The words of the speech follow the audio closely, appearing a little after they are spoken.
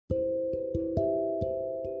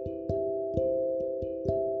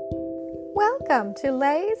Welcome to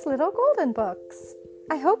Lay's Little Golden Books.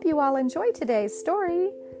 I hope you all enjoy today's story,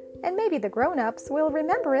 and maybe the grown-ups will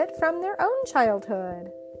remember it from their own childhood.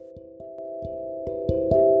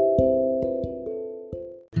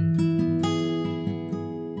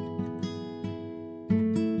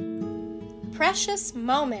 Precious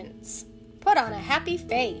Moments. Put on a Happy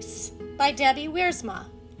Face by Debbie Wiersma,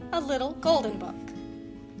 a little golden book.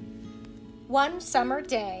 One summer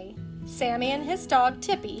day, Sammy and his dog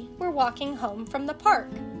Tippy were walking home from the park.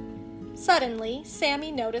 Suddenly,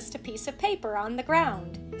 Sammy noticed a piece of paper on the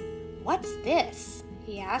ground. "What's this?"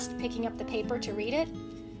 he asked, picking up the paper to read it.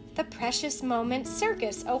 "The Precious Moments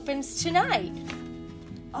Circus opens tonight."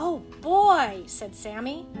 "Oh boy," said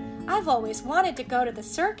Sammy. "I've always wanted to go to the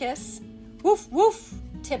circus." "Woof, woof,"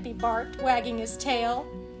 Tippy barked, wagging his tail.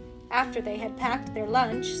 After they had packed their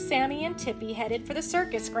lunch, Sammy and Tippy headed for the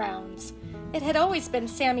circus grounds. It had always been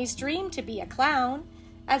Sammy's dream to be a clown.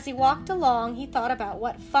 As he walked along, he thought about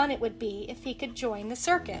what fun it would be if he could join the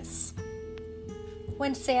circus.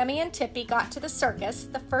 When Sammy and Tippy got to the circus,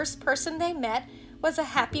 the first person they met was a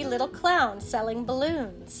happy little clown selling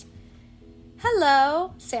balloons.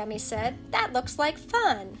 "Hello," Sammy said. "That looks like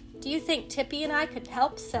fun. Do you think Tippy and I could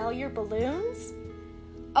help sell your balloons?"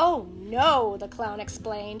 "Oh, no," the clown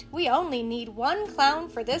explained. "We only need one clown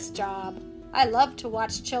for this job. I love to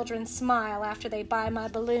watch children smile after they buy my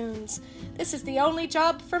balloons. This is the only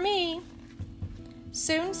job for me."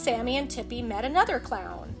 Soon Sammy and Tippy met another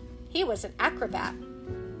clown. He was an acrobat.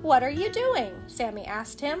 "What are you doing?" Sammy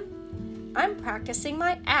asked him. "I'm practicing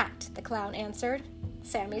my act," the clown answered.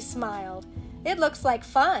 Sammy smiled. "It looks like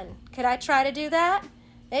fun. Could I try to do that?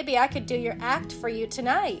 Maybe I could do your act for you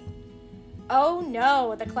tonight." "Oh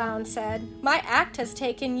no," the clown said. "My act has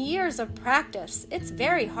taken years of practice. It's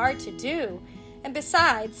very hard to do. And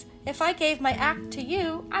besides, if I gave my act to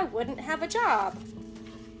you, I wouldn't have a job."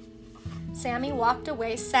 Sammy walked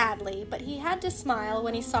away sadly, but he had to smile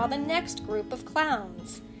when he saw the next group of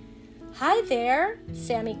clowns. "Hi there,"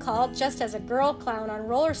 Sammy called just as a girl clown on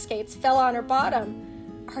roller skates fell on her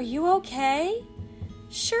bottom. "Are you okay?"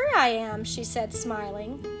 "Sure I am," she said,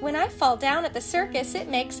 smiling. "When I fall down at the circus, it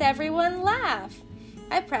makes everyone laugh.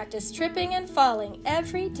 I practice tripping and falling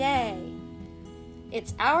every day."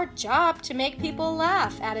 "It's our job to make people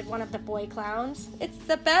laugh," added one of the boy clowns. "It's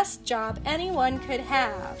the best job anyone could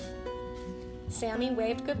have." Sammy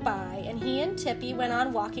waved goodbye, and he and Tippy went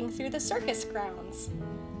on walking through the circus grounds.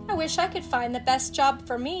 "I wish I could find the best job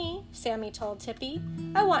for me," Sammy told Tippy.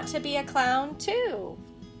 "I want to be a clown, too."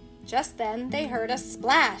 Just then they heard a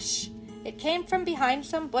splash. It came from behind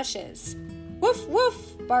some bushes. "Woof,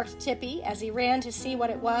 woof," barked Tippy as he ran to see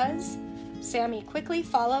what it was. Sammy quickly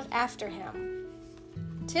followed after him.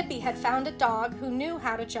 Tippy had found a dog who knew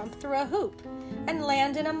how to jump through a hoop and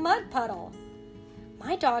land in a mud puddle.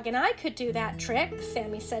 "My dog and I could do that trick,"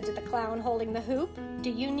 Sammy said to the clown holding the hoop.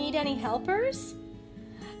 "Do you need any helpers?"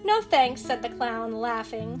 "No thanks," said the clown,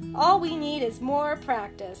 laughing. "All we need is more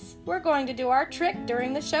practice. We're going to do our trick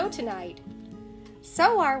during the show tonight."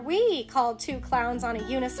 "So are we," called two clowns on a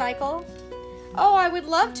unicycle. "Oh, I would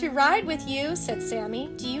love to ride with you," said Sammy.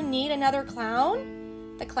 "Do you need another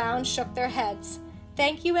clown?" The clowns shook their heads.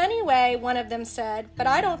 "Thank you anyway," one of them said, "but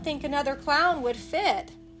I don't think another clown would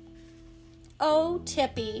fit." "Oh,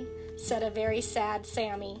 Tippy," said a very sad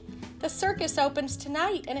Sammy. "The circus opens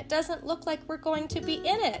tonight, and it doesn't look like we're going to be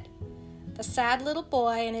in it." The sad little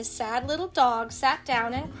boy and his sad little dog sat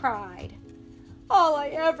down and cried. "All I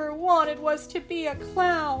ever wanted was to be a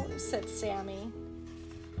clown," said Sammy.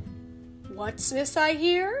 "What's this I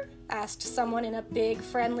hear?" asked someone in a big,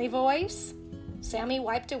 friendly voice. Sammy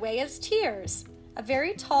wiped away his tears. A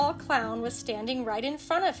very tall clown was standing right in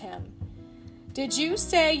front of him. "Did you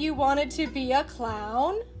say you wanted to be a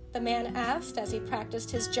clown?" the man asked as he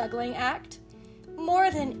practiced his juggling act.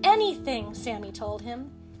 "More than anything," Sammy told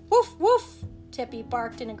him. "Woof, woof," Tippy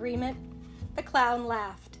barked in agreement. The clown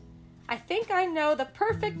laughed. "I think I know the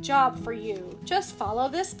perfect job for you. Just follow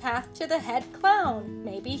this path to the head clown.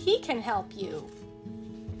 Maybe he can help you."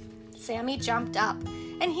 Sammy jumped up,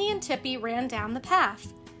 and he and Tippy ran down the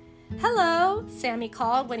path. "Hello," Sammy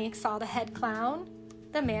called when he saw the head clown.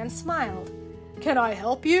 The man smiled. "Can I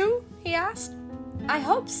help you?" he asked. "I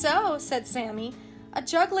hope so," said Sammy. "A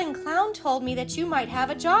juggling clown told me that you might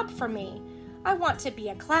have a job for me. I want to be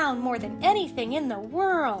a clown more than anything in the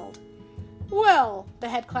world." "Well," the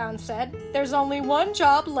head clown said, "there's only one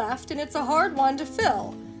job left, and it's a hard one to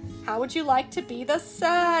fill. How would you like to be the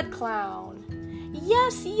sad clown?"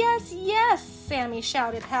 "Yes, yes, yes," Sammy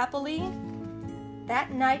shouted happily.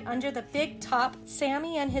 That night under the big top,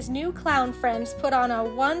 Sammy and his new clown friends put on a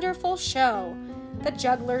wonderful show. The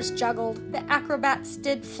jugglers juggled, the acrobats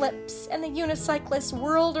did flips, and the unicyclists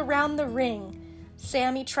whirled around the ring.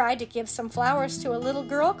 Sammy tried to give some flowers to a little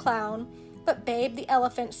girl clown, but Babe the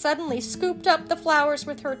elephant suddenly scooped up the flowers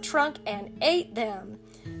with her trunk and ate them.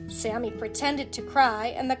 Sammy pretended to cry,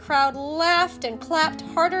 and the crowd laughed and clapped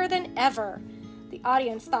harder than ever. The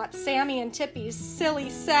audience thought Sammy and Tippy's silly,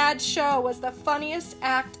 sad show was the funniest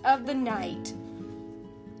act of the night.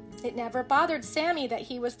 It never bothered Sammy that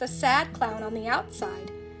he was the sad clown on the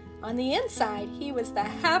outside. On the inside, he was the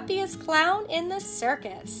happiest clown in the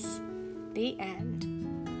circus. The end.